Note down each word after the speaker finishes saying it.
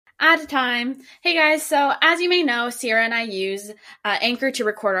At a time. Hey guys, so as you may know, Sierra and I use Anchor to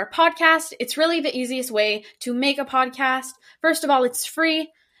record our podcast. It's really the easiest way to make a podcast. First of all, it's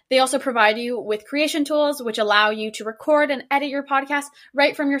free. They also provide you with creation tools which allow you to record and edit your podcast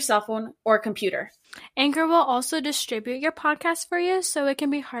right from your cell phone or computer. Anchor will also distribute your podcast for you, so it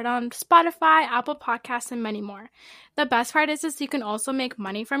can be heard on Spotify, Apple Podcasts, and many more. The best part is you can also make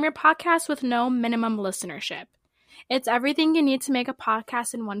money from your podcast with no minimum listenership. It's everything you need to make a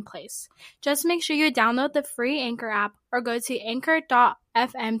podcast in one place. Just make sure you download the free Anchor app or go to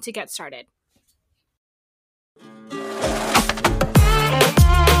anchor.fm to get started.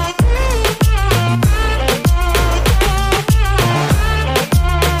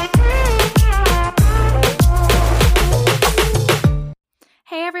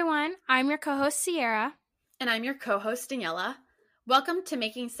 Hey everyone, I'm your co-host Sierra. And I'm your co-host Daniela. Welcome to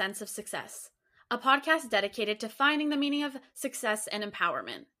Making Sense of Success, a podcast dedicated to finding the meaning of success and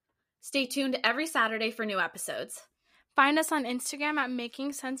empowerment. Stay tuned every Saturday for new episodes. Find us on Instagram at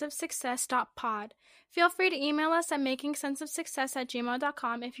makingsenseofsuccess.pod. Feel free to email us at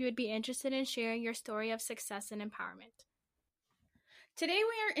makingsenseofsuccess@gmail.com if you would be interested in sharing your story of success and empowerment. Today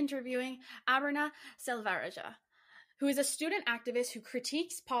we are interviewing Abarna Selvarajah, who is a student activist who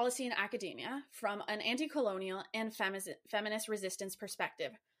critiques policy in academia from an anti-colonial and feminist resistance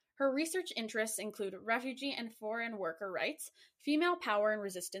perspective. Her research interests include refugee and foreign worker rights, female power and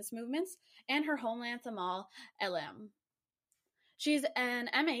resistance movements, and her homeland Tamil LM. She's an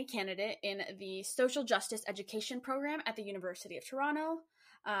MA candidate in the Social Justice Education Program at the University of Toronto.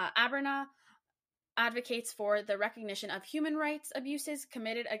 Abarna advocates for the recognition of human rights abuses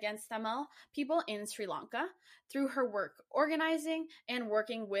committed against Tamil people in Sri Lanka through her work organizing and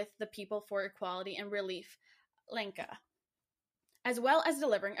working with the People for Equality and Relief, Lanka, as well as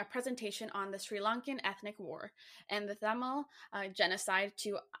delivering a presentation on the Sri Lankan ethnic war and the Tamil genocide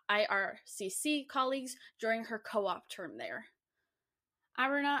to IRCC colleagues during her co-op term there.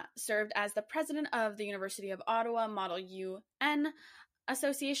 Abarna served as the president of the University of Ottawa Model UN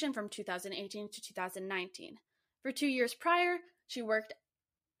Association from 2018 to 2019. For 2 years prior, she worked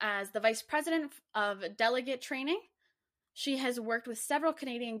as the vice president of delegate training. She has worked with several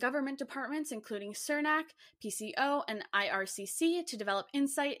Canadian government departments, including CERNAC, PCO, and IRCC, to develop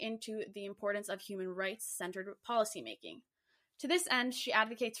insight into the importance of human rights-centered policymaking. To this end, she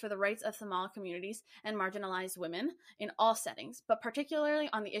advocates for the rights of Tamil communities and marginalized women in all settings, but particularly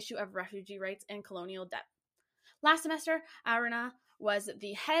on the issue of refugee rights and colonial debt. Last semester, Abarna was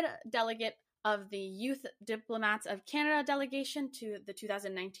the head delegate of the Youth Diplomats of Canada delegation to the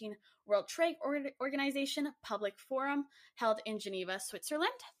 2019 World Trade Organization Public Forum held in Geneva,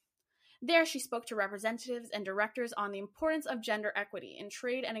 Switzerland. There, she spoke to representatives and directors on the importance of gender equity in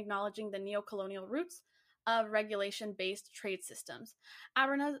trade and acknowledging the neo-colonial roots of regulation-based trade systems.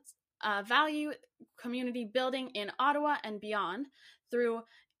 Abarna's value community building in Ottawa and beyond through,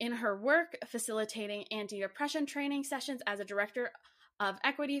 in her work, facilitating anti-oppression training sessions as a director of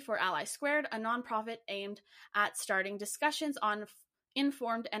Equity for Ally Squared, a nonprofit aimed at starting discussions on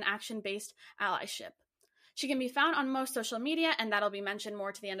informed and action-based allyship. She can be found on most social media, and that'll be mentioned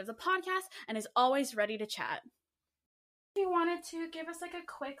more to the end of the podcast, and is always ready to chat. If you wanted to give us like a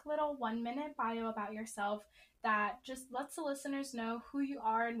quick little 1-minute bio about yourself that just lets the listeners know who you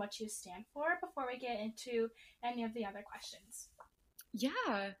are and what you stand for before we get into any of the other questions.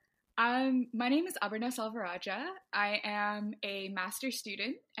 Yeah. My name is Abarna Selvarajah. I am a master's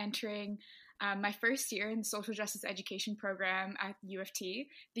student entering my first year in the Social Justice Education Program at U of T,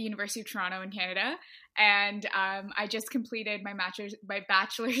 the University of Toronto in Canada. And I just completed my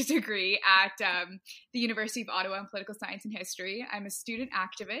bachelor's degree at the University of Ottawa in Political Science and History. I'm a student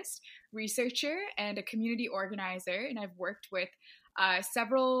activist, researcher, and a community organizer, and I've worked with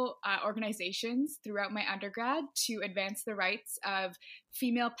several organizations throughout my undergrad to advance the rights of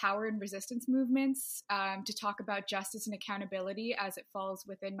female power and resistance movements, to talk about justice and accountability as it falls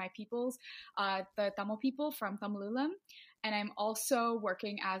within my peoples, the Tamil people from Tamilulam. And I'm also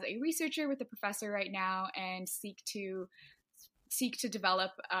working as a researcher with a professor right now and seek to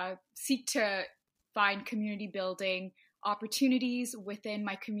find community building opportunities within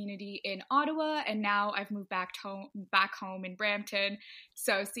my community in Ottawa, and now I've moved back home in Brampton,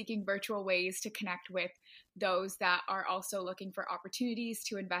 so seeking virtual ways to connect with those that are also looking for opportunities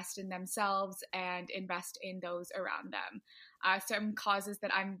to invest in themselves and invest in those around them. Some causes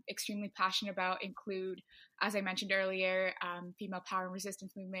that I'm extremely passionate about include, as I mentioned earlier, female power and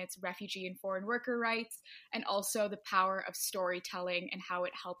resistance movements, refugee and foreign worker rights, and also the power of storytelling and how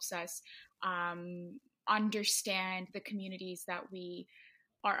it helps us understand the communities that we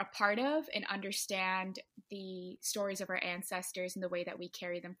are a part of and understand the stories of our ancestors and the way that we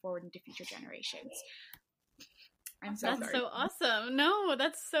carry them forward into future generations. I'm so That's sorry. so awesome. No,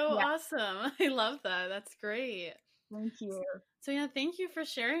 that's so awesome. I love that. That's great. Thank you. So yeah, thank you for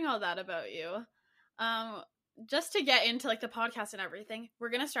sharing all that about you. Just to get into like the podcast and everything,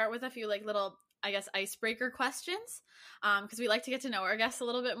 we're gonna start with a few like little, I guess, icebreaker questions, because we like to get to know our guests a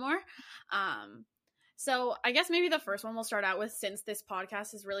little bit more. So I guess maybe the first one we'll start out with, since this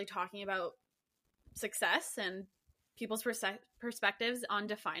podcast is really talking about success and people's perspectives on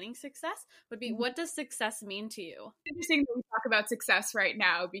defining success, would be, what does success mean to you? It's interesting that we talk about success right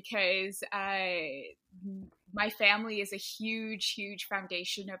now, because my family is a huge, huge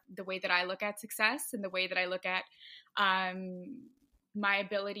foundation of the way that I look at success and the way that I look at my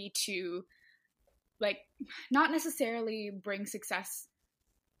ability to, like, not necessarily bring success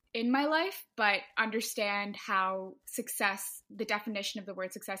in my life, but understand how success, the definition of the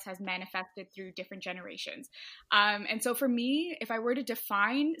word success, has manifested through different generations. And so for me, if I were to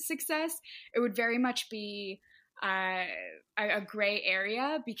define success, it would very much be a gray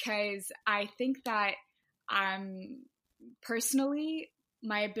area, because I think that personally,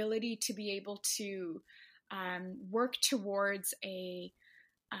 my ability to be able to work towards a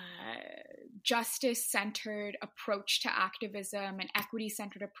justice-centered approach to activism, an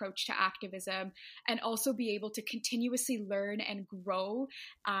equity-centered approach to activism, and also be able to continuously learn and grow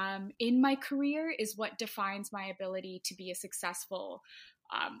in my career is what defines my ability to be a successful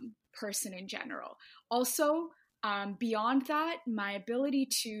person in general. Also, beyond that, my ability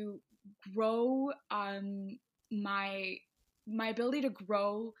to grow, my ability to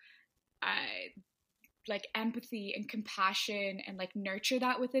grow like empathy and compassion and like nurture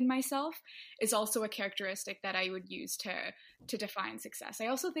that within myself is also a characteristic that I would use to define success. I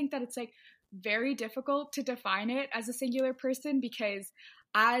also think that it's like very difficult to define it as a singular person, because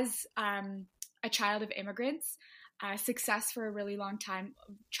as a child of immigrants, success for a really long time,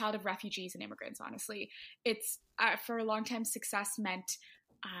 child of refugees and immigrants, honestly, it's for a long time, success meant,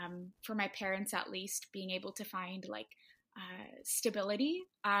 for my parents at least, being able to find like stability,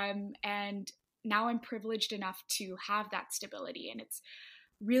 and now I'm privileged enough to have that stability, and it's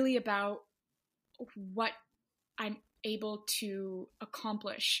really about what I'm able to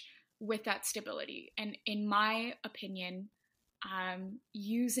accomplish with that stability. And in my opinion,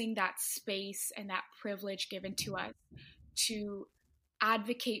 using that space and that privilege given to us to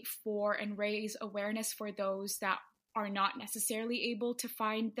advocate for and raise awareness for those that are not necessarily able to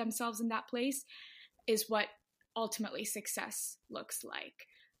find themselves in that place is what ultimately success looks like.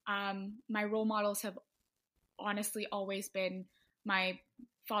 My role models have honestly always been my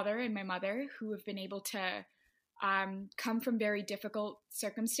father and my mother, who have been able to come from very difficult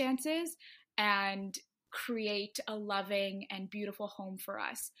circumstances and create a loving and beautiful home for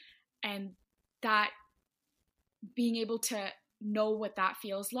us. And that, being able to know what that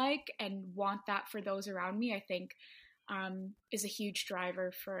feels like and want that for those around me, I think is a huge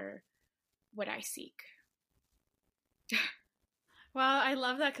driver for what I seek. Wow, I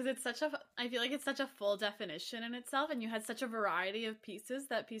love that, because I feel like it's such a full definition in itself, and you had such a variety of pieces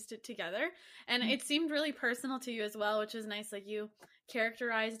that pieced it together, and it seemed really personal to you as well, which is nice. Like, you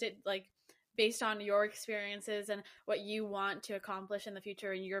characterized it like based on your experiences and what you want to accomplish in the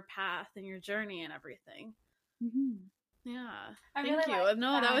future and your path and your journey and everything. Mm-hmm. Yeah, I thank really you. like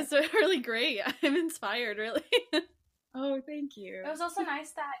No, that was really great. I'm inspired, really. Oh, thank you. It was also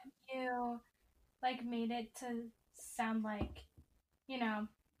nice that you like made it to sound like, you know,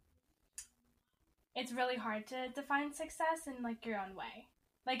 it's really hard to define success in like your own way.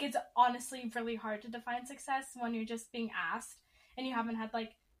 Like, it's honestly really hard to define success when you're just being asked and you haven't had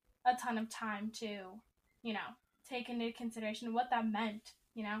like a ton of time to, you know, take into consideration what that meant,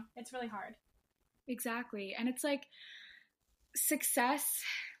 you know? It's really hard. Exactly. And it's like, success,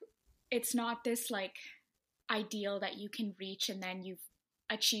 it's not this like ideal that you can reach and then you've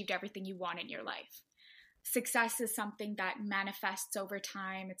achieved everything you want in your life. Success is something that manifests over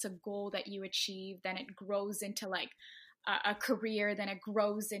time. It's a goal that you achieve, then it grows into like a career, then it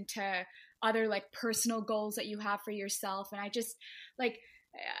grows into other like personal goals that you have for yourself. And I just like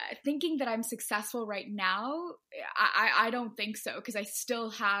thinking that I'm successful right now, I don't think so, because I still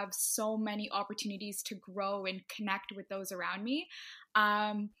have so many opportunities to grow and connect with those around me.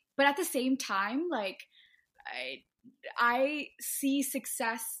 But at the same time, like I see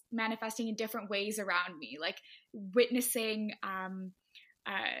success manifesting in different ways around me, like witnessing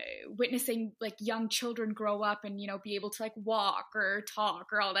like young children grow up and, you know, be able to like walk or talk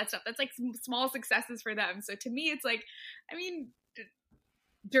or all that stuff. That's like small successes for them. So to me, it's like, I mean,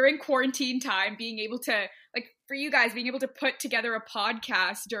 during quarantine time, being able to, like, for you guys, being able to put together a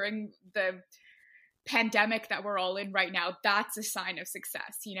podcast during the pandemic that we're all in right now, that's a sign of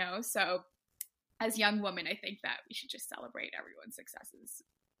success, you know? So as young women, I think that we should just celebrate everyone's successes,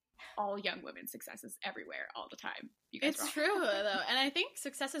 all young women's successes everywhere, all the time. You guys It's true though, and I think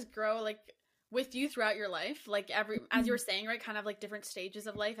successes grow like with you throughout your life, like as you were saying, right, kind of like different stages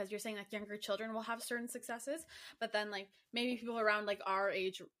of life. As you're saying, like younger children will have certain successes, but then like maybe people around like our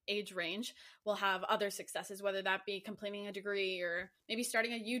age range will have other successes, whether that be completing a degree or maybe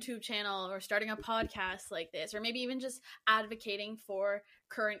starting a YouTube channel or starting a podcast like this, or maybe even just advocating for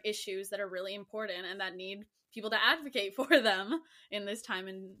current issues that are really important and that need people to advocate for them in this time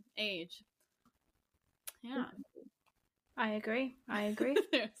and age. Yeah. I agree.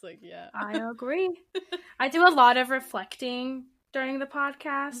 It's like, yeah. I agree. I do a lot of reflecting during the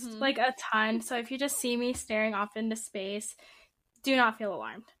podcast, like a ton. So if you just see me staring off into space, do not feel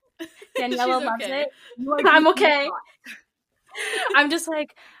alarmed. Daniela loves it. I'm okay. I'm just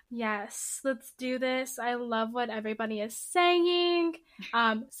like, yes, let's do this. I love what everybody is saying.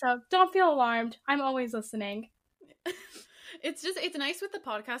 So don't feel alarmed. I'm always listening. It's nice with the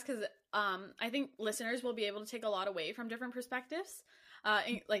podcast because I think listeners will be able to take a lot away from different perspectives,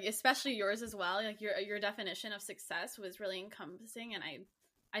 like especially yours as well. Like your definition of success was really encompassing, and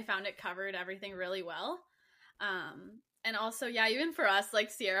I found it covered everything really well. And also, yeah, even for us, like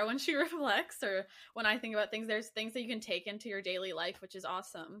Sierra, when she reflects or when I think about things, there's things that you can take into your daily life, which is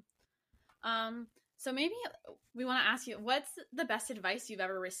awesome. So maybe we want to ask you, what's the best advice you've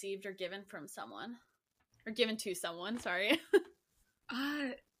ever received or given from someone? Or given to someone, sorry.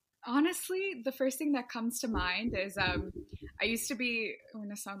 Honestly, the first thing that comes to mind is I used to be, I'm going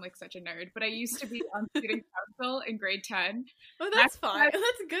to sound like such a nerd, but I used to be on student council in grade 10. Oh, that's fine.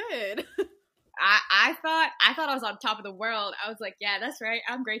 That's good. I thought I was on top of the world. I was like, yeah, that's right.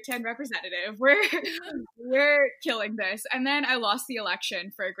 I'm grade 10 representative. We're killing this. And then I lost the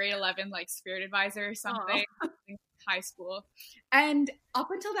election for a grade 11 like spirit advisor or something in high school. And up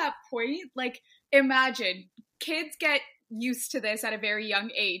until that point, like, imagine kids get used to this at a very young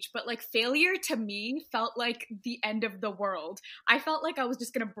age, but like failure to me felt like the end of the world. I felt like I was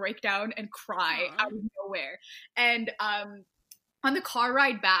just gonna break down and cry out of nowhere. And on the car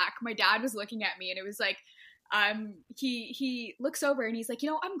ride back, my dad was looking at me and it was like, he looks over and he's like,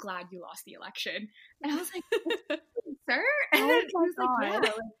 I'm glad you lost the election. And I was like, sir? And then he was like, yeah,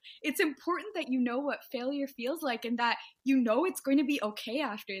 like, it's important that you know what failure feels like and that it's going to be okay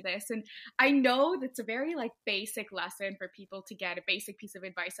after this. And I know that's a very like basic lesson for people to get, a basic piece of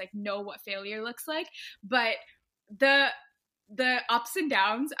advice, like know what failure looks like. But the ups and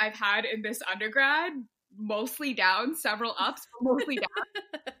downs I've had in this undergrad, mostly down, several ups, but mostly down,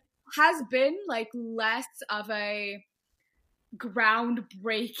 has been like less of a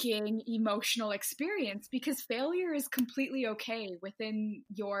groundbreaking emotional experience because failure is completely okay within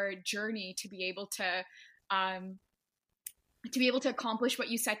your journey to be able to accomplish what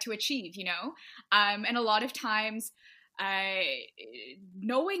you set to achieve, and a lot of times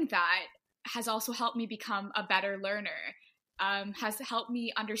knowing that has also helped me become a better learner, has helped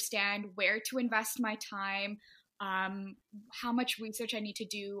me understand where to invest my time, how much research I need to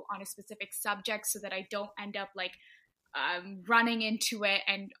do on a specific subject so that I don't end up like running into it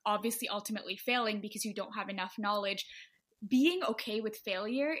and obviously ultimately failing because you don't have enough knowledge. Being okay with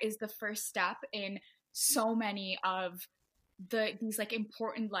failure is the first step in so many of these like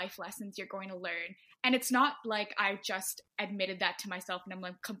important life lessons you're going to learn. And it's not like I just admitted that to myself and I'm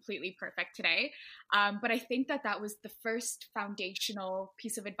like completely perfect today. But I think that was the first foundational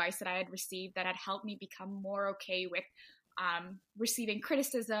piece of advice that I had received that had helped me become more okay with receiving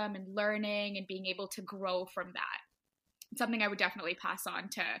criticism and learning and being able to grow from that. It's something I would definitely pass on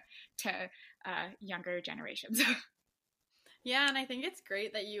to younger generations. Yeah, and I think it's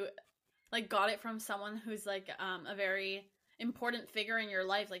great that you like got it from someone who's like a very important figure in your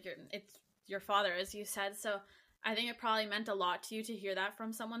life. Like it's your father, as you said. So I think it probably meant a lot to you to hear that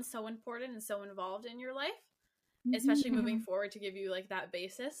from someone so important and so involved in your life, especially moving forward, to give you like that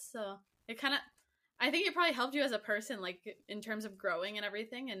basis. So it kind of, I think it probably helped you as a person, like in terms of growing and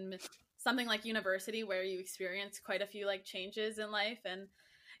everything, and something like university where you experience quite a few like changes in life and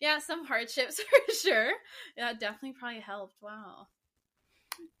yeah, some hardships for sure. Yeah, definitely probably helped. Wow.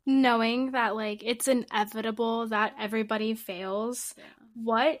 Knowing that like it's inevitable that everybody fails,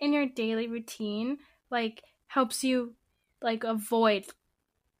 what in your daily routine like helps you like avoid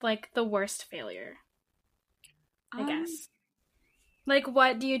like the worst failure, I guess? Like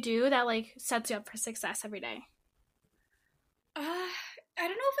what do you do that like sets you up for success every day? I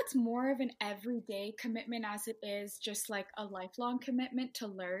don't know if it's more of an everyday commitment as it is just like a lifelong commitment to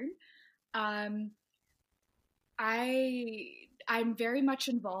learn. I'm very much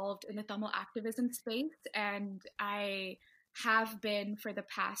involved in the Tamil activism space, and I have been for the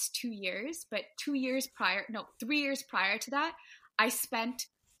past 2 years, but 3 years prior to that, I spent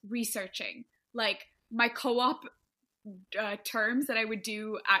researching. Like my co-op terms that I would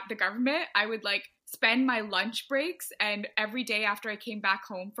do at the government, I would like spend my lunch breaks and every day after I came back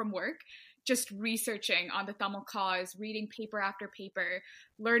home from work, just researching on the Tamil cause, reading paper after paper,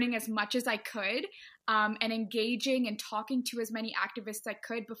 learning as much as I could, and engaging and talking to as many activists as I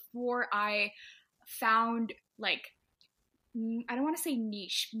could before I found like, I don't want to say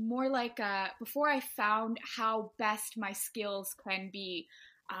niche, more like before I found how best my skills can be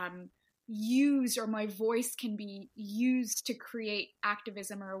used, or my voice can be used to create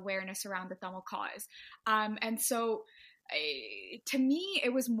activism or awareness around the Tamil cause. And so to me,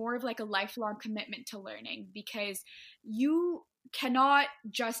 it was more of like a lifelong commitment to learning, because you cannot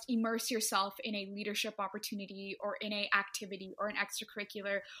just immerse yourself in a leadership opportunity or in a activity or an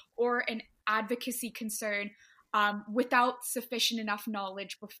extracurricular or an advocacy concern without sufficient enough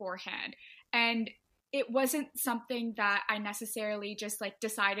knowledge beforehand. And it wasn't something that I necessarily just like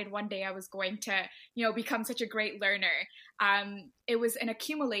decided one day I was going to, become such a great learner. It was an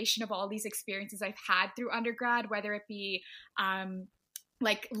accumulation of all these experiences I've had through undergrad, whether it be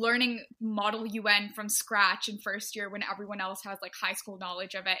like learning Model UN from scratch in first year when everyone else has like high school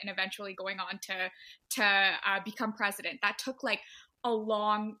knowledge of it, and eventually going on to become president. That took like a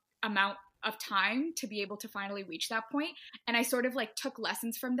long amount of time to be able to finally reach that point. And I sort of like took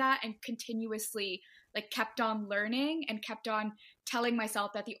lessons from that and continuously like kept on learning and kept on telling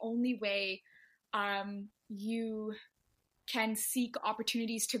myself that the only way you can seek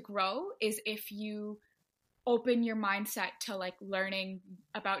opportunities to grow is if you open your mindset to like learning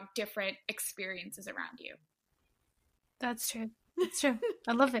about different experiences around you. That's true. It's true.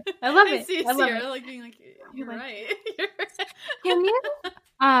 I love it. I love it. I love it. Like being like, you're right.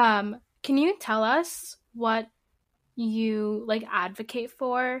 Can you tell us what you like advocate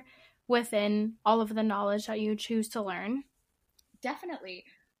for within all of the knowledge that you choose to learn? Definitely.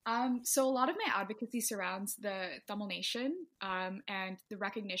 So a lot of my advocacy surrounds the Tamil nation and the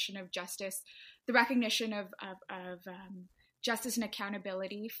recognition of justice, the recognition of justice and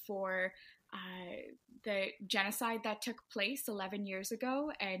accountability for the genocide that took place 11 years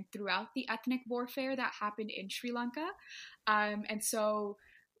ago and throughout the ethnic warfare that happened in Sri Lanka. And so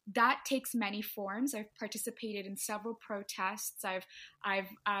that takes many forms. I've participated in several protests. I've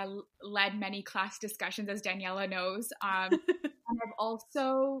led many class discussions, as Daniela knows. And I've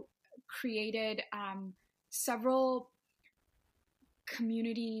also created several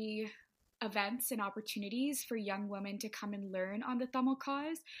community events and opportunities for young women to come and learn on the Tamil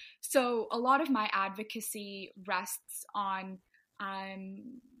cause. So a lot of my advocacy rests on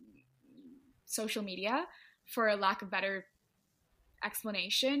social media, for a lack of better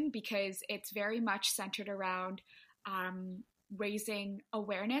explanation, because it's very much centered around raising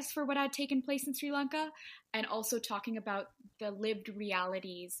awareness for what had taken place in Sri Lanka, and also talking about the lived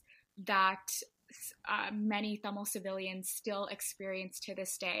realities that many Tamil civilians still experience to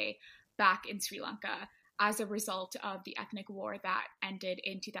this day back in Sri Lanka as a result of the ethnic war that ended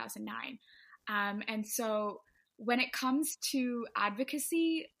in 2009. And so when it comes to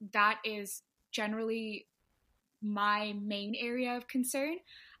advocacy, that is generally my main area of concern.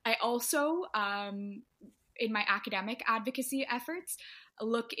 I also, in my academic advocacy efforts,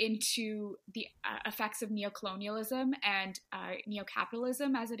 look into the effects of neocolonialism and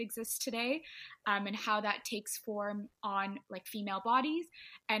neocapitalism as it exists today, and how that takes form on like female bodies,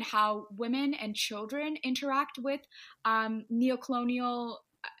 and how women and children interact with neocolonial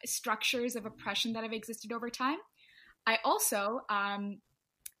structures of oppression that have existed over time. I also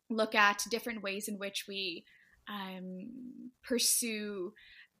look at different ways in which we pursue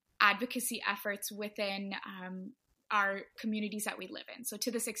advocacy efforts within our communities that we live in. So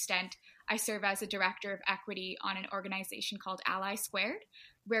to this extent, I serve as a director of equity on an organization called Ally Squared,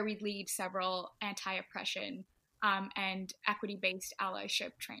 where we lead several anti-oppression and equity-based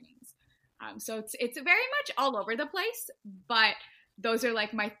allyship trainings. So it's very much all over the place, but those are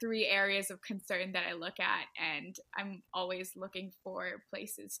like my 3 areas of concern that I look at, and I'm always looking for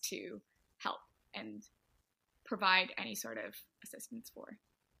places to help and provide any sort of assistance for.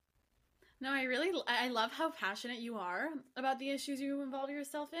 No, I love how passionate you are about the issues you involve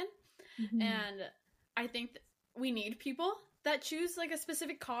yourself in. Mm-hmm. And I think we need people that choose like a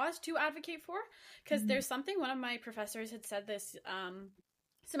specific cause to advocate for, because there's something one of my professors had said this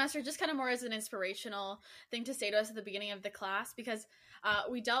semester, just kind of more as an inspirational thing to say to us at the beginning of the class, because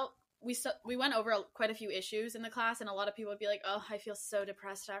we went over quite a few issues in the class, and a lot of people would be like, oh, I feel so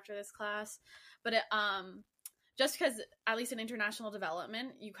depressed after this class. But just because, at least in international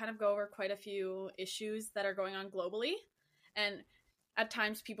development, you kind of go over quite a few issues that are going on globally, and at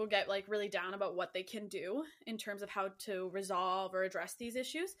times people get like really down about what they can do in terms of how to resolve or address these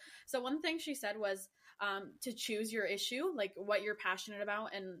issues. So one thing she said was to choose your issue, like what you're passionate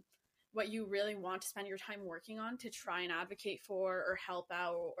about and what you really want to spend your time working on to try and advocate for or help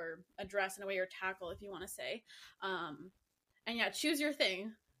out or address in a way, or tackle, if you want to say. And yeah, choose your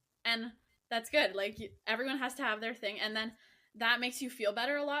thing. And that's good. Like, everyone has to have their thing. And then that makes you feel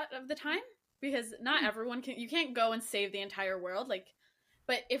better a lot of the time, because not everyone you can't go and save the entire world. Like,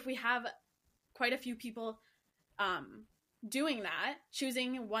 but if we have quite a few people doing that,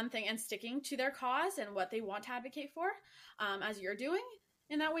 choosing one thing and sticking to their cause and what they want to advocate for, as you're doing,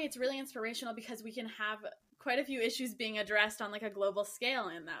 in that way, it's really inspirational, because we can have quite a few issues being addressed on like a global scale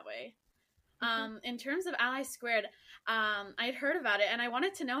in that way. In terms of Ally Squared, I'd heard about it, and I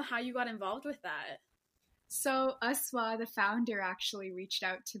wanted to know how you got involved with that. So Aswa, the founder, actually reached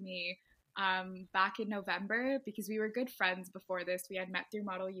out to me back in November, because we were good friends before this. We had met through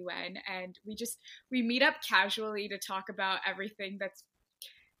Model UN, and we meet up casually to talk about everything that's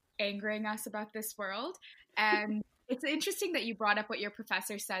angering us about this world. And it's interesting that you brought up what your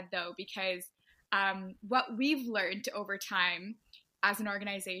professor said, though, because what we've learned over time as an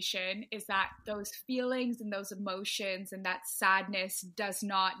organization is that those feelings and those emotions and that sadness does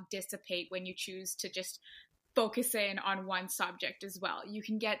not dissipate when you choose to just focus in on one subject as well. You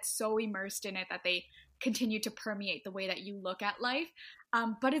can get so immersed in it that they continue to permeate the way that you look at life.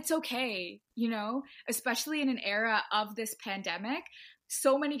 But it's okay, especially in an era of this pandemic.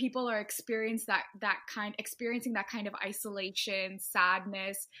 So many people are experiencing that kind of isolation,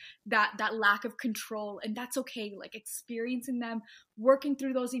 sadness, that lack of control, and that's okay. Like, experiencing them, working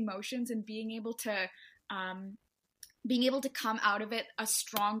through those emotions, and being able to come out of it a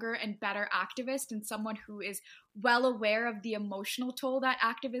stronger and better activist, and someone who is well aware of the emotional toll that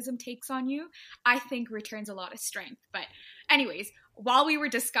activism takes on you, I think returns a lot of strength. But anyways, while we were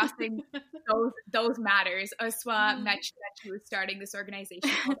discussing those matters, Aswa mentioned that she was starting this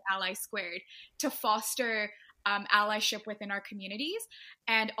organization called Ally Squared to foster allyship within our communities,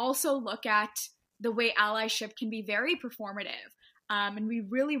 and also look at the way allyship can be very performative. And we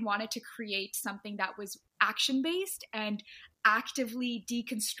really wanted to create something that was action-based and actively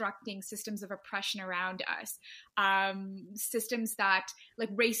deconstructing systems of oppression around us. Systems that,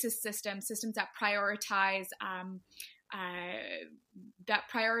 like racist systems that prioritize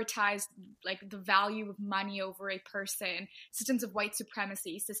like the value of money over a person, systems of white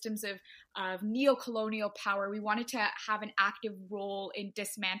supremacy, systems of neo-colonial power. We wanted to have an active role in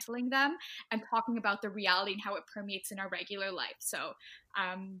dismantling them and talking about the reality and how it permeates in our regular life. So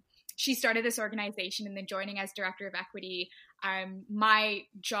she started this organization, and then joining as director of equity, my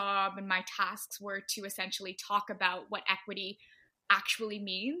job and my tasks were to essentially talk about what equity actually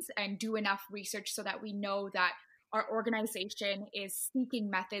means and do enough research so that we know that our organization is seeking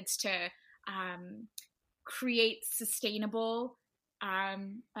methods to create sustainable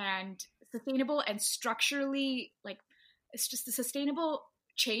and structurally, like, it's just a sustainable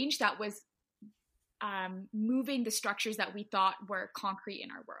change that was moving the structures that we thought were concrete in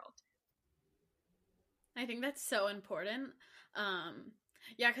our world. I think that's so important.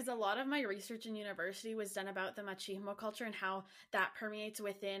 Yeah, because a lot of my research in university was done about the machismo culture and how that permeates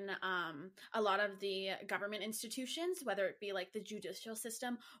within a lot of the government institutions, whether it be like the judicial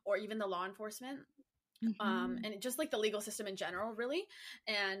system or even the law enforcement, and just like the legal system in general, really.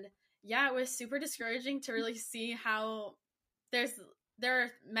 And yeah, it was super discouraging to really see how there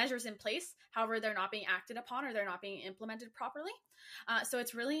are measures in place, however, they're not being acted upon or they're not being implemented properly. So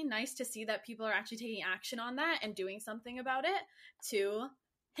it's really nice to see that people are actually taking action on that and doing something about it to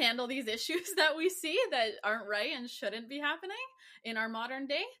handle these issues that we see that aren't right and shouldn't be happening in our modern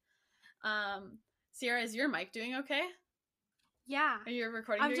day. Sierra, is your mic doing okay? Yeah. Are you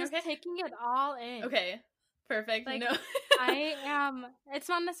recording? I'm just taking it all in. Okay. Perfect. Like, no. I am, it's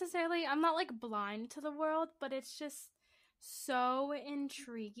not necessarily, I'm not like blind to the world, but it's just so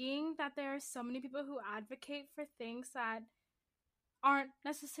intriguing that there are so many people who advocate for things that aren't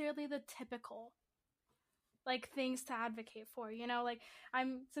necessarily the typical like things to advocate for, like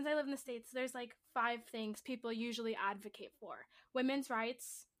since I live in the States, there's like 5 things people usually advocate for: women's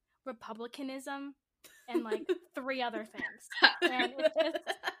rights, republicanism, and like 3 other things. And it's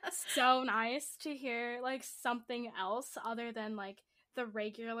just so nice to hear like something else other than like the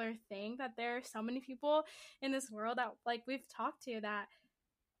regular thing, that there are so many people in this world that like we've talked to that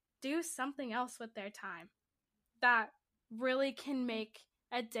do something else with their time that really can make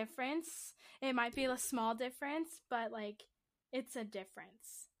a difference. It might be a small difference, but like it's a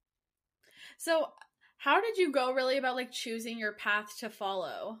difference. So how did you go really about like choosing your path to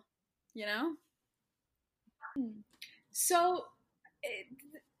follow, you know? So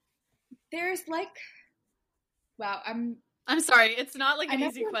there's like, wow, I'm sorry, it's not like an I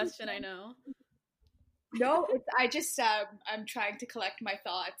easy question, I know. No, I'm trying to collect my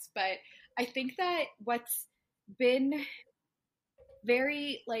thoughts, but I think that what's been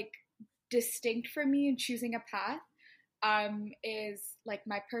very like distinct for me in choosing a path is like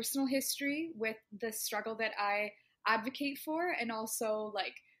my personal history with the struggle that I advocate for, and also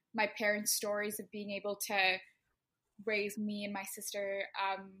like my parents' stories of being able to raise me and my sister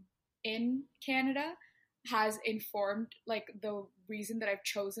in Canada has informed like the reason that I've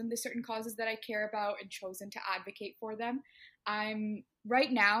chosen the certain causes that I care about and chosen to advocate for them. I'm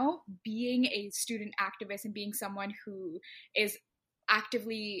right now being a student activist and being someone who is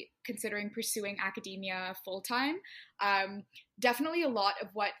actively considering pursuing academia full time. Definitely a lot of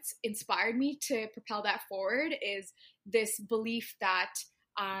what's inspired me to propel that forward is this belief that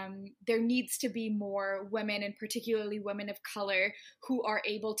there needs to be more women, and particularly women of color, who are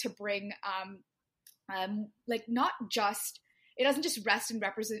able to bring like not just, it doesn't just rest in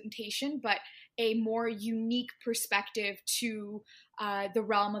representation, but a more unique perspective to the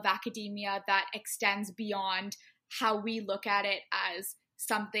realm of academia that extends beyond how we look at it as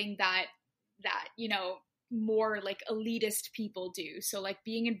something that you know, more like elitist people do. So like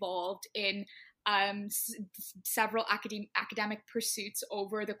being involved in several academic pursuits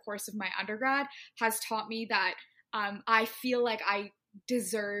over the course of my undergrad has taught me that I feel like I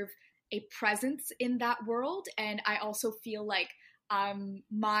deserve a presence in that world. And I also feel like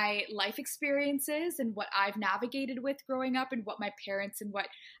my life experiences and what I've navigated with growing up, and what my parents and what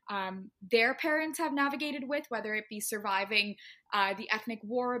their parents have navigated with, whether it be surviving the ethnic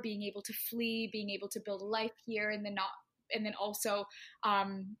war, being able to flee, being able to build a life here, and then also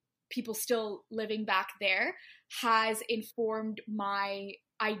people still living back there, has informed my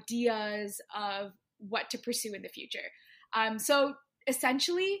ideas of what to pursue in the future. So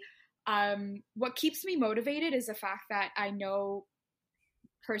essentially, what keeps me motivated is the fact that I know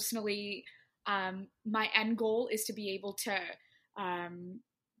personally my end goal is to be able to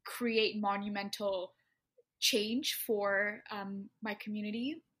create monumental change for my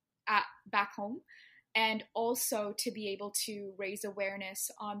community back home, and also to be able to raise awareness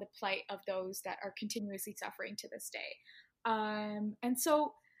on the plight of those that are continuously suffering to this day. And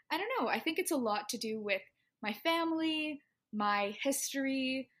so, I don't know, I think it's a lot to do with my family, my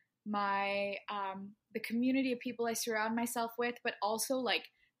history, my the community of people I surround myself with, but also like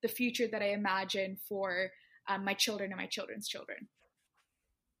the future that I imagine for my children and my children's children.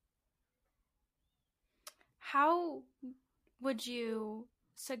 How would you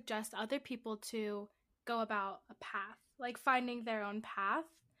suggest other people to go about a path, like finding their own path,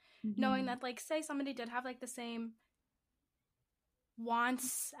 knowing that, like, say somebody did have like the same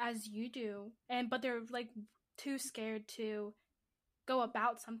wants as you do, but they're like too scared to go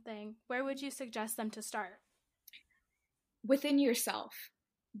about something? Where would you suggest them to start? Within yourself.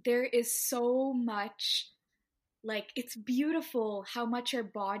 There is so much, like, it's beautiful how much our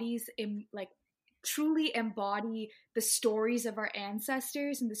bodies like truly embody the stories of our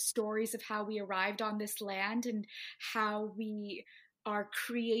ancestors and the stories of how we arrived on this land, and how we are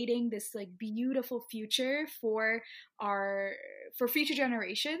creating this like beautiful future for future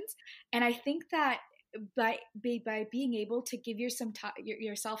generations. And I think that by being able to give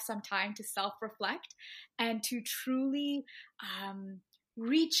yourself some time to self-reflect and to truly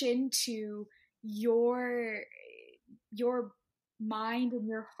reach into your mind and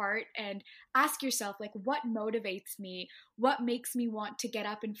your heart, and ask yourself, like, what motivates me, what makes me want to get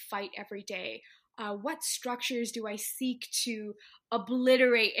up and fight every day, what structures do I seek to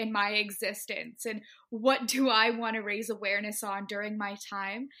obliterate in my existence, and what do I want to raise awareness on during my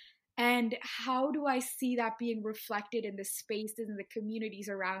time, and how do I see that being reflected in the spaces and the communities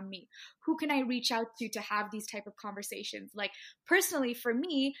around me? Who can I reach out to have these type of conversations? Like, personally, for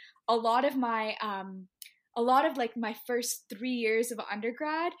me, a lot of like my first 3 years of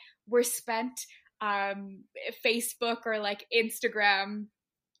undergrad were spent Facebook or like Instagram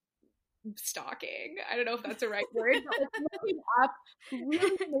stalking. I don't know if that's the right word, but like looking up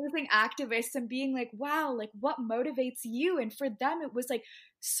really amazing activists and being like, wow, like what motivates you? And for them, it was like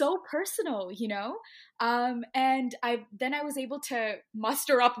so personal, you know? And I was able to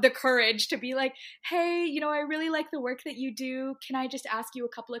muster up the courage to be like, hey, you know, I really like the work that you do. Can I just ask you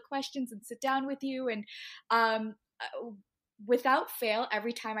a couple of questions and sit down with you? And without fail,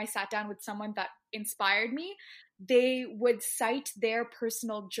 every time I sat down with someone that inspired me, they would cite their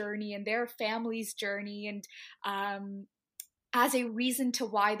personal journey and their family's journey and as a reason to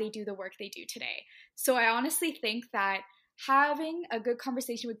why they do the work they do today. So I honestly think that having a good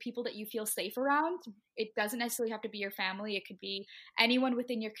conversation with people that you feel safe around, it doesn't necessarily have to be your family. It could be anyone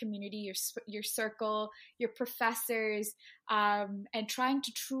within your community, your circle, your professors, and trying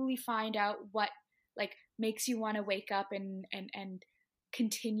to truly find out what like makes you want to wake up and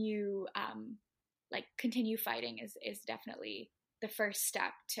continue continue fighting is definitely the first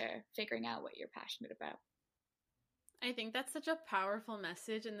step to figuring out what you're passionate about. I think that's such a powerful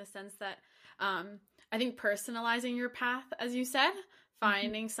message in the sense that I think personalizing your path, as you said,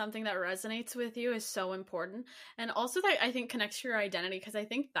 finding something that resonates with you is so important. And also that I think connects to your identity, because I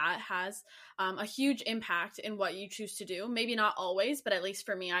think that has a huge impact in what you choose to do. Maybe not always, but at least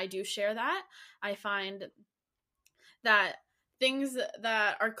for me, I do share that. I find that things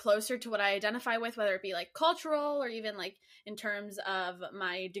that are closer to what I identify with, whether it be like cultural or even like in terms of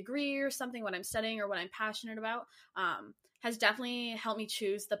my degree or something, what I'm studying or what I'm passionate about, has definitely helped me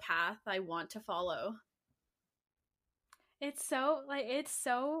choose the path I want to follow. It's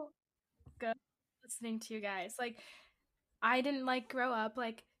so good listening to you guys. Like, I didn't like grow up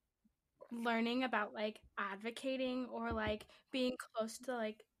like learning about like advocating or like being close to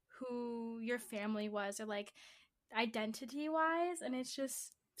like who your family was or like identity wise, and it's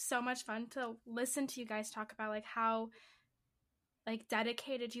just so much fun to listen to you guys talk about like how like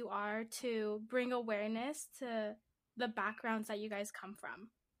dedicated you are to bring awareness to the backgrounds that you guys come from.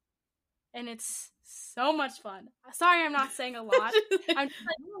 And it's so much fun. Sorry, I'm not saying a lot. I'm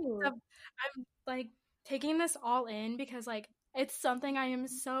like taking this all in because like it's something I am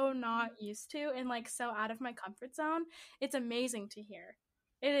so not used to and like so out of my comfort zone. It's amazing to hear.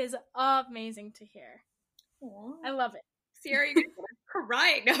 It is amazing to hear. Aww. I love it. Sierra, you're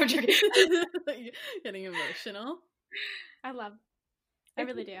crying. No, I'm joking. Getting emotional. I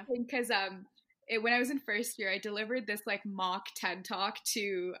really do. Because when I was in first year, I delivered this like mock TED talk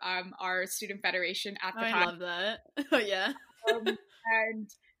to our student federation at the time. I love that. Oh yeah. And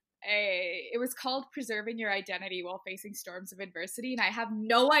it was called Preserving Your Identity While Facing Storms of Adversity, and I have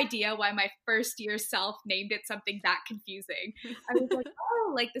no idea why my first year self named it something that confusing. I was like,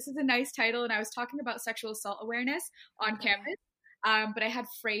 oh, like this is a nice title, and I was talking about sexual assault awareness on campus, but I had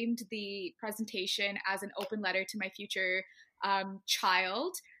framed the presentation as an open letter to my future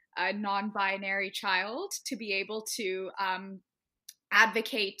child, a non-binary child, to be able to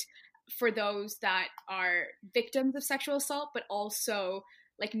advocate for those that are victims of sexual assault, but also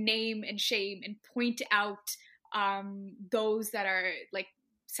like name and shame and point out those that are like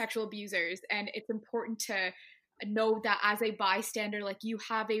sexual abusers. And it's important to know that as a bystander, like you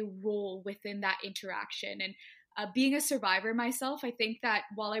have a role within that interaction. And being a survivor myself, I think that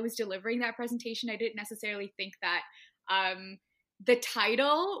while I was delivering that presentation, I didn't necessarily think that the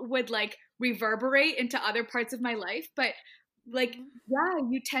title would like reverberate into other parts of my life. But like, yeah,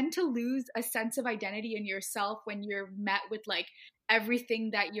 you tend to lose a sense of identity in yourself when you're met with like everything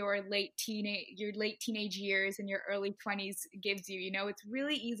that your late teenage years and your early 20s gives you. You know, it's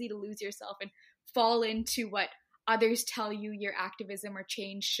really easy to lose yourself and fall into what others tell you your activism or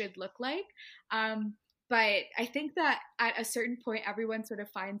change should look like. But I think that at a certain point, everyone sort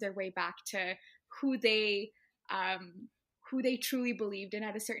of finds their way back to who they truly believed in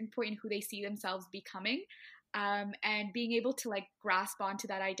at a certain point and who they see themselves becoming. And being able to like grasp onto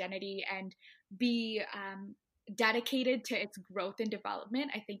that identity and be dedicated to its growth and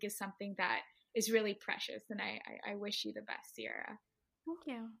development, I think is something that is really precious. And I wish you the best, Sierra. Thank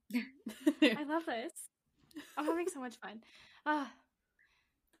you. I love this. I'm having so much fun.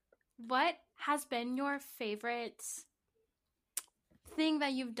 What has been your favorite thing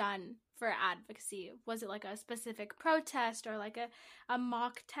that you've done for advocacy? Was it like a specific protest or like a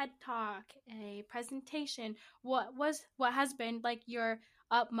mock TED talk, a presentation? What has been like your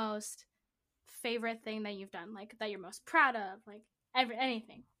utmost favorite thing that you've done, like that you're most proud of, like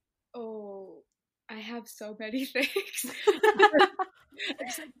anything? Oh, I have so many things.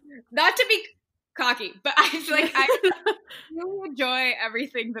 Not to be cocky, but I really enjoy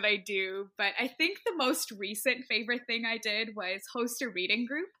everything that I do. But I think the most recent favorite thing I did was host a reading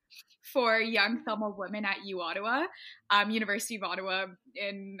group for young Tamil women at Ottawa, University of Ottawa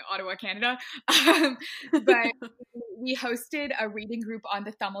in Ottawa, Canada. But we hosted a reading group on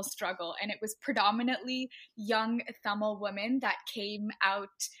the Tamil struggle, and it was predominantly young Tamil women that came out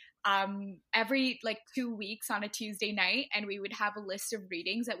every like 2 weeks on a Tuesday night, and we would have a list of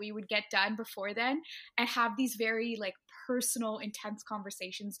readings that we would get done before then, and have these very like personal, intense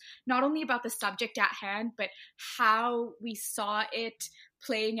conversations, not only about the subject at hand, but how we saw it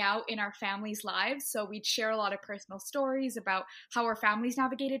playing out in our families' lives. So we'd share a lot of personal stories about how our families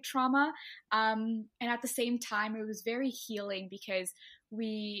navigated trauma. And at the same time, it was very healing, because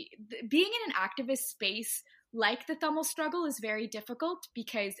being in an activist space like the Tamil struggle is very difficult,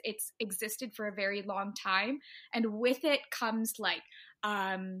 because it's existed for a very long time. And with it comes like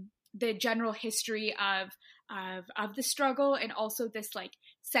the general history of the struggle, and also this like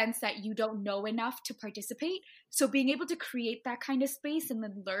sense that you don't know enough to participate. So being able to create that kind of space and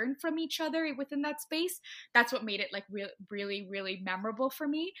then learn from each other within that space, that's what made it like really, really memorable for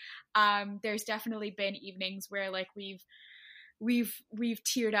me. There's definitely been evenings where like we've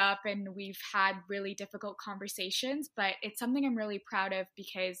teared up and we've had really difficult conversations, but it's something I'm really proud of,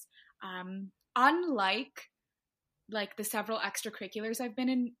 because unlike like the several extracurriculars I've been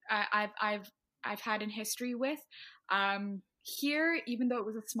in, I've had in history with, here, even though it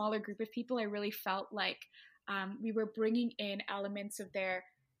was a smaller group of people, I really felt like we were bringing in elements of their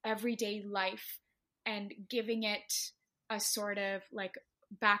everyday life and giving it a sort of like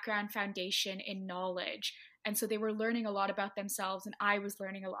background foundation in knowledge. And so they were learning a lot about themselves, and I was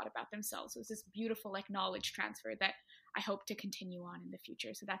learning a lot about themselves. It was this beautiful like knowledge transfer that I hope to continue on in the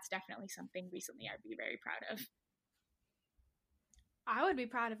future. So that's definitely something recently I'd be very proud of. I would be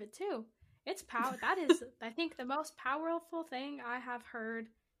proud of it too. It's power. That is, I think, the most powerful thing I have heard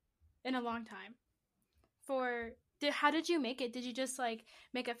in a long time. How did you make it? Did you just like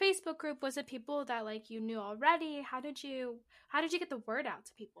make a Facebook group? Was it people that like you knew already? How did you get the word out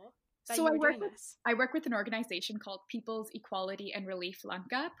to people that So you were doing this? I work with an organization called People's Equality and Relief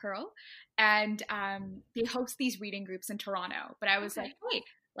Lanka, Pearl, and they host these reading groups in Toronto. But I was like, hey,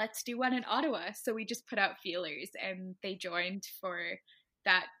 let's do one in Ottawa. So we just put out feelers, and they joined for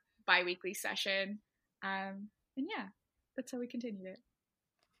that bi-weekly session. And yeah, that's how we continued it.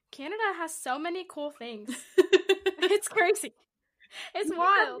 Canada has so many cool things. It's crazy. It's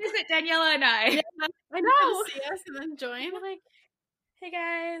wild. Visit Daniela and I. Yeah, I know. See us and then join. We're like, hey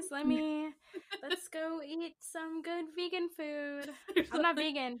guys, let's go eat some good vegan food. I'm not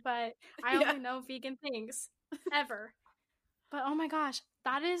vegan, but I only know vegan things ever. But oh my gosh,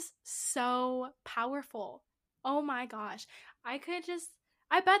 that is so powerful. Oh my gosh. I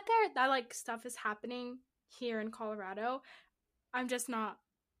bet that like stuff is happening here in Colorado. I'm just not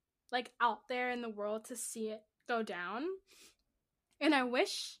like out there in the world to see it go down. And I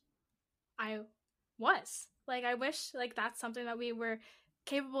wish I was. Like, I wish like that's something that we were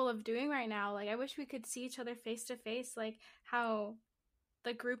capable of doing right now. Like, I wish we could see each other face to face, like how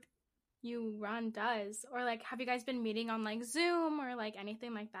the group you run does. Or like, have you guys been meeting on like Zoom or like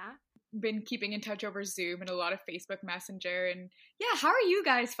anything like that? Been keeping in touch over Zoom and a lot of Facebook Messenger. And yeah, how are you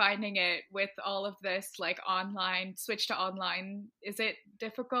guys finding it with all of this like online switch to online? Is it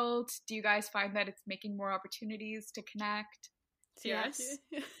difficult? Do you guys find that it's making more opportunities to connect? Yes.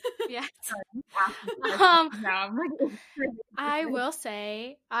 Yes. No, I will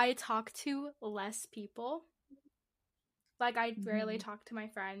say I talk to less people. Like, I rarely talk to my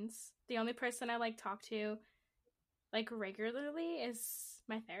friends. The only person I like talk to like regularly is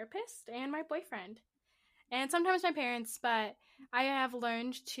my therapist and my boyfriend, and sometimes my parents. But I have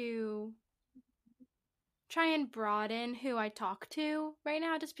learned to try and broaden who I talk to right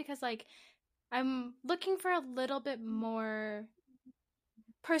now, just because like I'm looking for a little bit more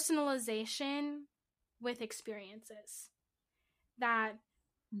personalization with experiences, that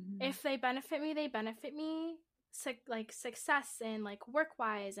if they benefit me, they benefit me, like success and like work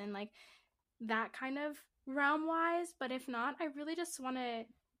wise and like that kind of realm wise. But if not, I really just want to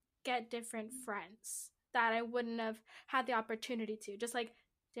get different friends that I wouldn't have had the opportunity to. Just like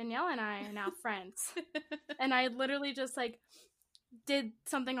Danielle and I are now friends. And I literally just like did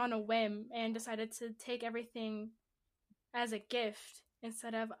something on a whim and decided to take everything as a gift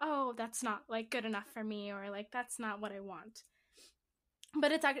instead of, oh, that's not like good enough for me, or like that's not what I want.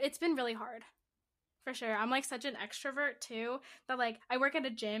 But it's been really hard. For sure. I'm like such an extrovert too, that like I work at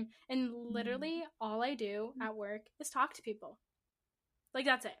a gym and literally all I do at work is talk to people. Like,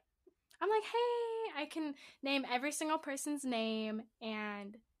 that's it. I'm like, hey, I can name every single person's name,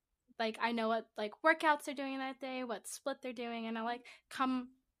 and like I know what like workouts they're doing that day, what split they're doing, and I like come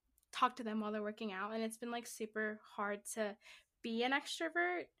talk to them while they're working out. And it's been like super hard to be an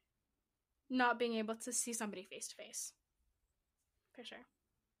extrovert not being able to see somebody face to face. For sure.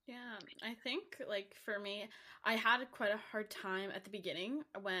 Yeah, I think like for me, I had quite a hard time at the beginning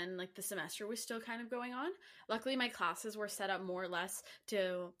when like the semester was still kind of going on. Luckily, my classes were set up more or less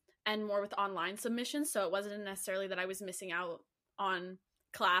to and more with online submissions. So it wasn't necessarily that I was missing out on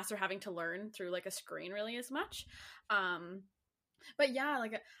class or having to learn through like a screen really as much. But yeah,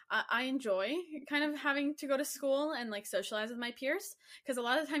 like I enjoy kind of having to go to school and like socialize with my peers, because a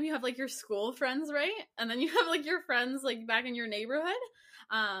lot of the time you have like your school friends, right? And then you have like your friends like back in your neighborhood.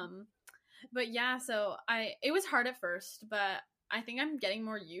 But yeah, so it was hard at first, but I think I'm getting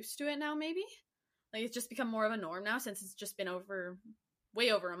more used to it now, maybe. Like it's just become more of a norm now since it's just been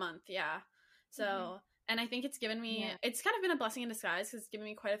way over a month. Yeah. So, and I think it's given me, it's kind of been a blessing in disguise because it's given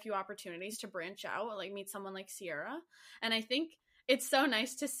me quite a few opportunities to branch out, like meet someone like Sierra. And I think it's so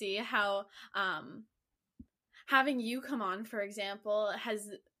nice to see how having you come on, for example, has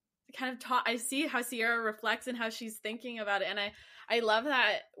kind of taught, I see how Sierra reflects and how she's thinking about it. And I love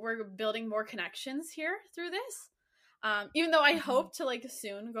that we're building more connections here through this. Even though I hope to like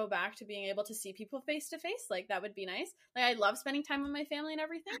soon go back to being able to see people face to face, like that would be nice. Like I love spending time with my family and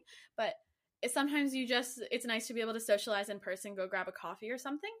everything, but sometimes it's nice to be able to socialize in person, go grab a coffee or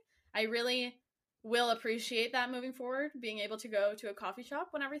something. I really will appreciate that moving forward, being able to go to a coffee shop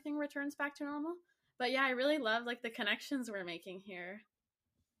when everything returns back to normal. But yeah, I really love like the connections we're making here.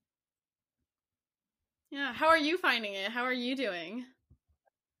 Yeah, how are you finding it? How are you doing?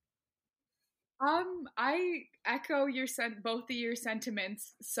 I echo both of your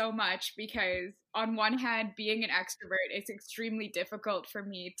sentiments so much, because on one hand, being an extrovert, it's extremely difficult for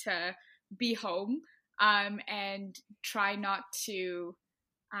me to be home, and try not to,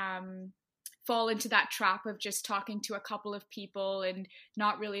 fall into that trap of just talking to a couple of people and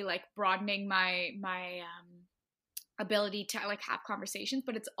not really like broadening my ability to like have conversations.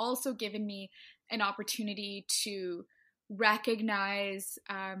 But it's also given me an opportunity to recognize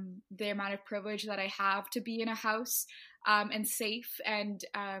the amount of privilege that I have to be in a house, and safe, and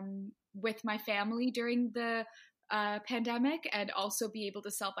with my family during the pandemic, and also be able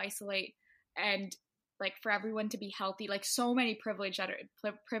to self-isolate, and like for everyone to be healthy, like so many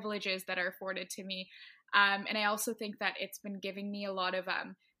privileges that are afforded to me. And I also think that it's been giving me a lot of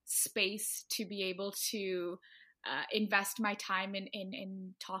space to be able to invest my time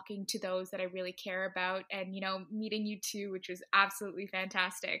in talking to those that I really care about, and meeting you too, which was absolutely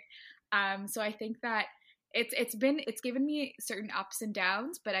fantastic. So I think that it's given me certain ups and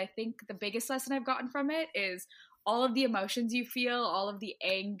downs, but I think the biggest lesson I've gotten from it is all of the emotions you feel, all of the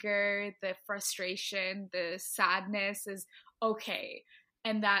anger, the frustration, the sadness is okay,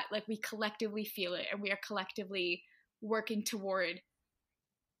 and that like we collectively feel it, and we are collectively working toward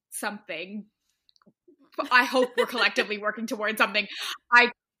something. I hope we're collectively working towards something.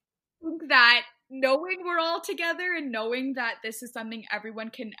 I think that knowing we're all together and knowing that this is something everyone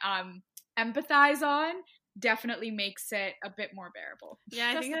can empathize on definitely makes it a bit more bearable.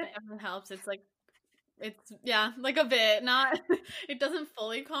 Yeah, I think that definitely helps. It's yeah, like a bit, not, it doesn't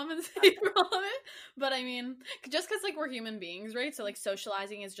fully compensate for all of it, but I mean, just because like we're human beings, right? So like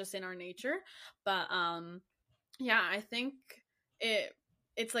socializing is just in our nature, but yeah, I think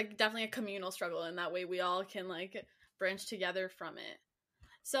it's like definitely a communal struggle, in that way we all can like branch together from it.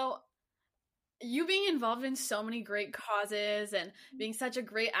 So you being involved in so many great causes and being such a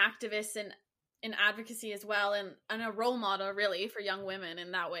great activist in advocacy as well, and a role model really for young women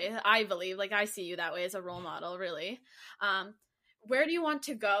in that way, I believe, like I see you that way as a role model really. Where do you want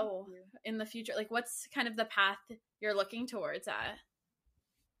to go in the future? Like what's kind of the path you're looking towards at?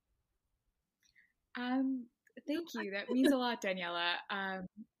 Thank you. That means a lot, Daniela.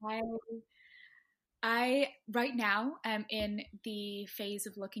 I right now am in the phase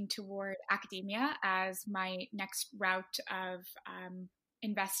of looking toward academia as my next route of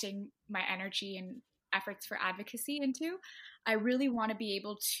investing my energy and efforts for advocacy into. I really want to be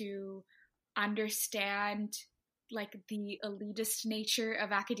able to understand like the elitist nature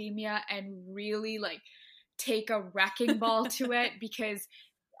of academia and really like take a wrecking ball to it, because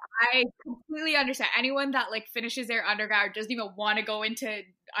I completely understand anyone that like finishes their undergrad or doesn't even want to go into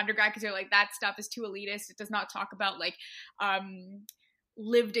undergrad because they're like, that stuff is too elitist. It does not talk about like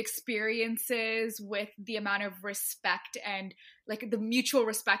lived experiences with the amount of respect and like the mutual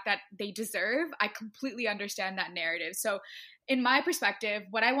respect that they deserve. I completely understand that narrative. So in my perspective,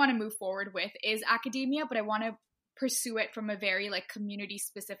 what I want to move forward with is academia, but I want to pursue it from a very like community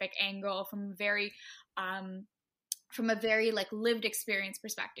specific angle, from a very from a very like lived experience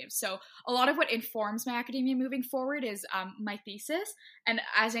perspective. So a lot of what informs my academia moving forward is my thesis. And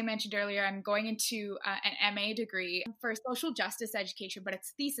as I mentioned earlier, I'm going into an MA degree for social justice education, but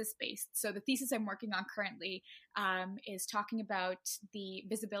it's thesis based. So the thesis I'm working on currently is talking about the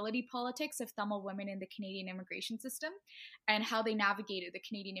visibility politics of Tamil women in the Canadian immigration system and how they navigated the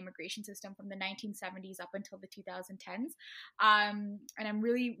Canadian immigration system from the 1970s up until the 2010s. And I'm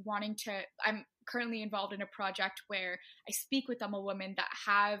really I'm currently involved in a project where I speak with Tamil women that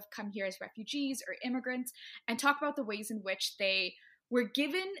have come here as refugees or immigrants and talk about the ways in which they were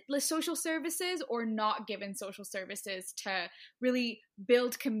given the social services or not given social services to really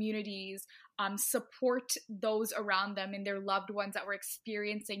build communities, support those around them and their loved ones that were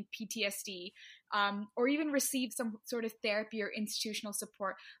experiencing PTSD, or even receive some sort of therapy or institutional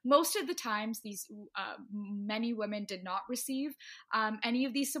support. Most of the times, many women did not receive any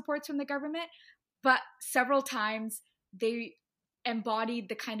of these supports from the government, but several times they embodied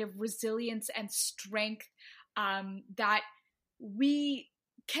the kind of resilience and strength that we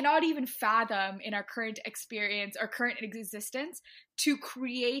cannot even fathom in our current experience or current existence to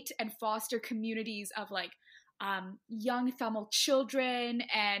create and foster communities of like young Tamil children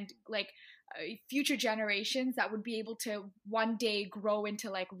and like future generations that would be able to one day grow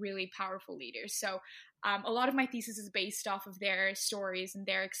into like really powerful leaders. So a lot of my thesis is based off of their stories and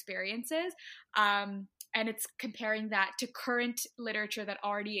their experiences. And it's comparing that to current literature that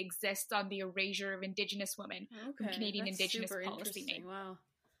already exists on the erasure of Indigenous women from Canadian Indigenous policy making. Wow.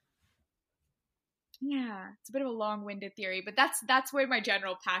 Yeah, it's a bit of a long-winded theory, but that's where my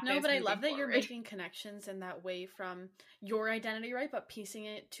general path is. No, but I love that forward. You're making connections in that way from your identity, right? But piecing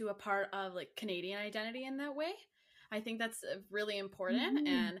it to a part of like Canadian identity in that way. I think that's really important. Mm-hmm.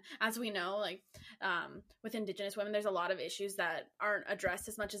 And as we know, like with Indigenous women, there's a lot of issues that aren't addressed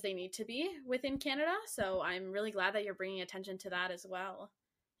as much as they need to be within Canada. So I'm really glad that you're bringing attention to that as well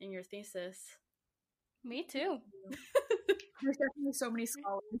in your thesis. Me too. There's definitely so many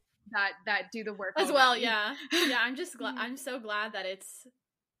scholars that do the work as well. Yeah. I'm just glad. I'm so glad that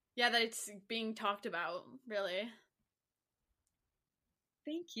it's being talked about. Really.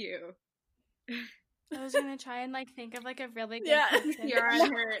 Thank you. I was gonna try and like think of like a really good PR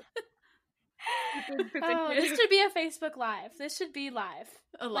on her. Oh, this should be a Facebook Live. This should be live.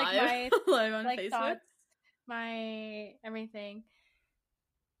 Live on like Facebook. Thoughts, my everything.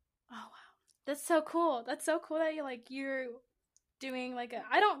 Oh wow, that's so cool. That's so cool that you're doing like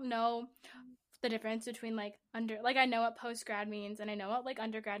I don't know the difference between like I know what post-grad means and I know what like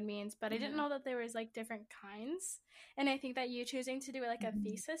undergrad means, but I didn't know that there was like different kinds. And I think that you choosing to do like a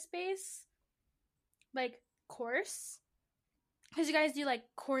thesis base like course, because you guys do like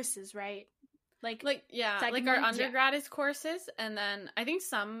courses, right? Like our undergrad is courses, and then I think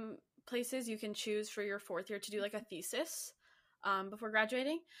some places you can choose for your fourth year to do like a thesis before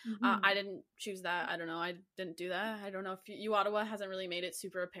graduating. I didn't choose that. I don't know. I didn't do that. I don't know if Ottawa hasn't really made it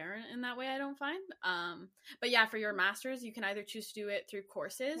super apparent in that way, I don't find. But yeah, for your master's, you can either choose to do it through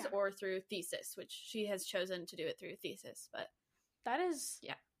courses or through thesis, which she has chosen to do it through thesis. But that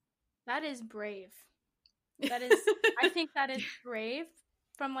is brave. I think that is brave.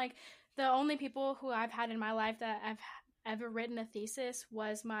 From like the only people who I've had in my life that I've ever written a thesis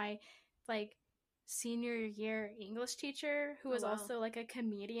was my like senior year English teacher, who was also like a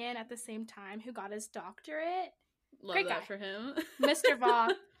comedian at the same time, who got his doctorate. Love Great that guy. For him. Mr. Vaugh.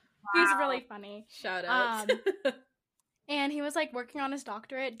 He's really funny. Shout out. And he was like working on his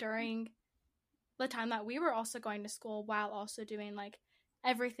doctorate during the time that we were also going to school, while also doing like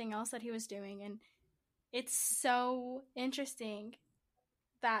everything else that he was doing. And it's so interesting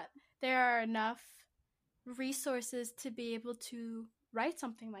that there are enough resources to be able to write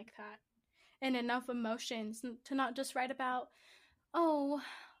something like that, and enough emotions to not just write about,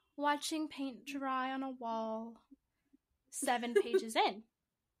 watching paint dry on a wall 7 pages in,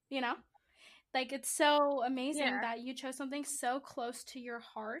 you know? Like, it's so amazing that you chose something so close to your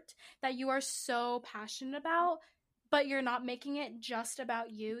heart that you are so passionate about, but you're not making it just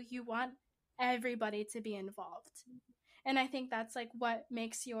about you. You want everybody to be involved. And I think that's like what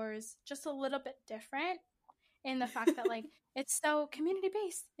makes yours just a little bit different, in the fact that like it's so community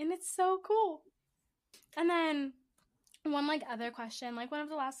based and it's so cool. And then one like other question, like one of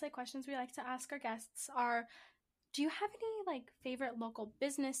the last like questions we like to ask our guests are, do you have any like favorite local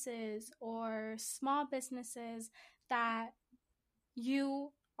businesses or small businesses that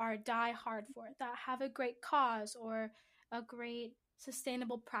you are die hard for, that have a great cause or a great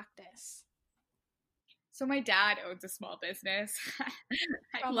sustainable practice? So my dad owns a small business.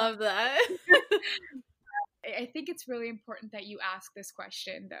 I love that. I think it's really important that you ask this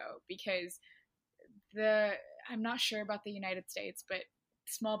question, though, because I'm not sure about the United States, but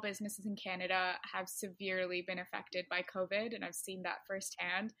small businesses in Canada have severely been affected by COVID, and I've seen that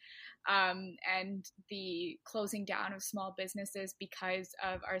firsthand. And the closing down of small businesses because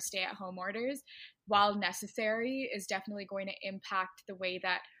of our stay-at-home orders, while necessary, is definitely going to impact the way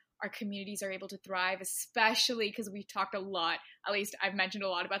that our communities are able to thrive, especially because we talked a lot, at least I've mentioned a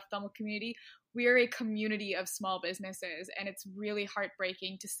lot about the Tamil community. We are a community of small businesses, and it's really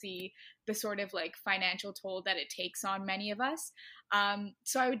heartbreaking to see the sort of like financial toll that it takes on many of us.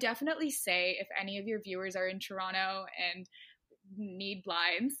 So I would definitely say if any of your viewers are in Toronto and need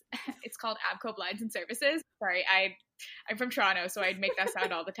blinds, it's called Abco Blinds and Services. Sorry, I'm from Toronto, so I'd make that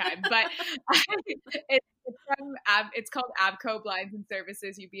sound all the time. But it's called Abco Blinds and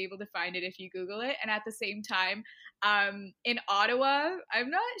Services. You'd be able to find it if you Google it. And at the same time, in Ottawa, I'm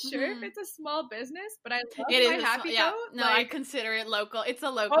not sure if it's a small business, but I love my Happy Goat. No, I consider it local. It's a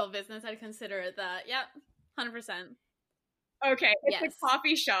local business. I'd consider it that. Yep, 100%. Okay, it's a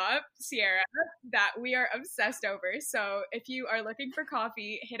coffee shop, Sierra, that we are obsessed over. So if you are looking for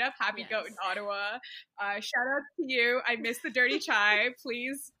coffee, hit up Happy Goat in Ottawa. Shout out to you. I miss the dirty chai.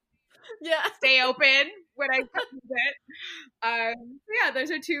 Please stay open when I use it. Yeah, those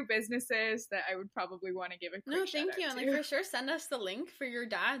are two businesses that I would probably want to give a quick shout out you. To. And like for sure, send us the link for your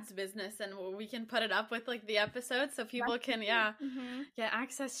dad's business, and we can put it up with like the episode so people can get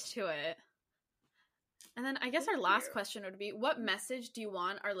access to it. And then I guess our last question would be, what message do you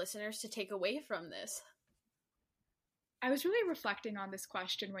want our listeners to take away from this? I was really reflecting on this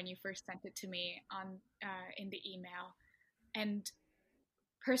question when you first sent it to me on in the email. And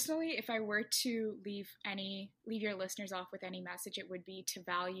personally, if I were to leave your listeners off with any message, it would be to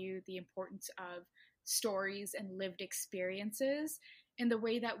value the importance of stories and lived experiences in the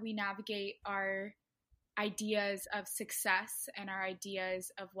way that we navigate our ideas of success and our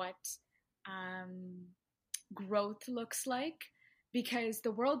ideas of what growth looks like, because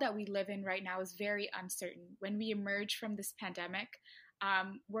the world that we live in right now is very uncertain. When we emerge from this pandemic,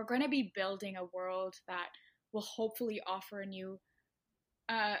 we're going to be building a world that will hopefully offer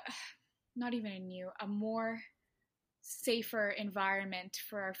a more safer environment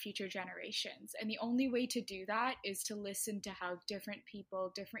for our future generations. And the only way to do that is to listen to how different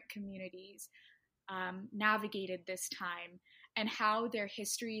people, different communities navigated this time, and how their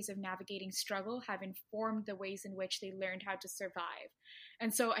histories of navigating struggle have informed the ways in which they learned how to survive.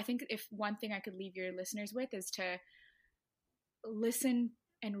 And so I think if one thing I could leave your listeners with is to listen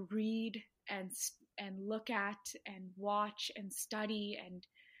and read and look at and watch and study and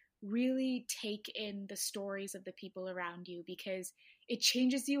really take in the stories of the people around you, because it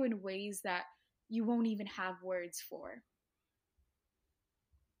changes you in ways that you won't even have words for.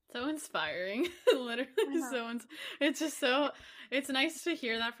 So inspiring. Literally it's nice to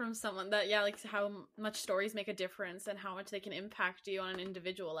hear that from someone that like how much stories make a difference and how much they can impact you on an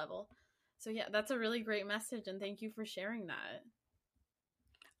individual level. So yeah, that's a really great message, and thank you for sharing that.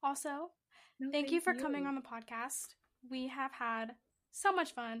 Also, thank you for coming on the podcast. We have had so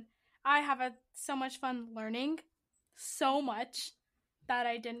much fun. I have had so much fun learning so much that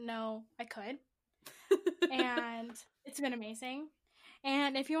I didn't know I could. And it's been amazing.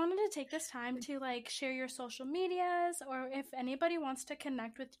 And if you wanted to take this time to like share your social medias, or if anybody wants to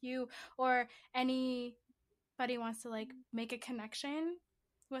connect with you, or anybody wants to like make a connection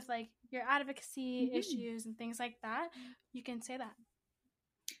with like your advocacy issues and things like that, you can say that.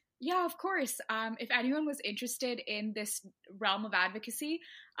 Yeah, of course. If anyone was interested in this realm of advocacy,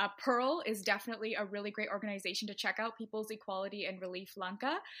 Pearl is definitely a really great organization to check out. People for Equality and Relief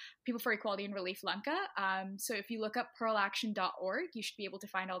Lanka. So if you look up pearlaction.org, you should be able to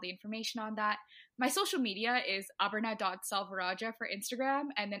find all the information on that. My social media is abarna.selvarajah for Instagram,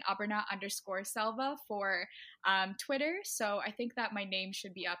 and then abarna_selva for Twitter. So I think that my name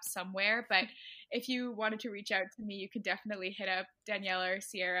should be up somewhere, but if you wanted to reach out to me, you could definitely hit up Danielle or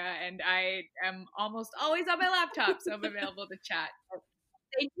Sierra, and I am almost always on my laptop, so I'm available to chat.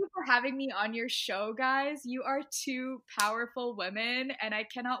 Thank you for having me on your show, guys. You are two powerful women, and I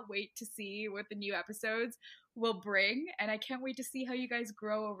cannot wait to see what the new episodes will bring, and I can't wait to see how you guys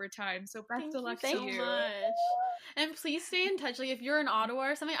grow over time. So best of luck to you. Thank you so much. And please stay in touch. Like if you're in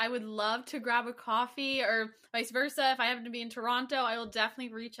Ottawa or something, I would love to grab a coffee, or vice versa. If I happen to be in Toronto, I will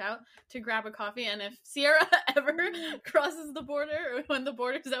definitely reach out to grab a coffee. And if Sierra ever crosses the border, or when the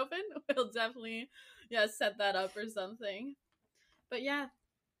border's open, we'll definitely set that up or something. But yeah.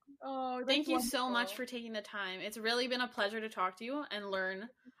 Oh, thank you so much for taking the time. It's really been a pleasure to talk to you and learn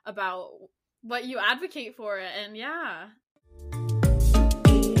about what you advocate for. And yeah,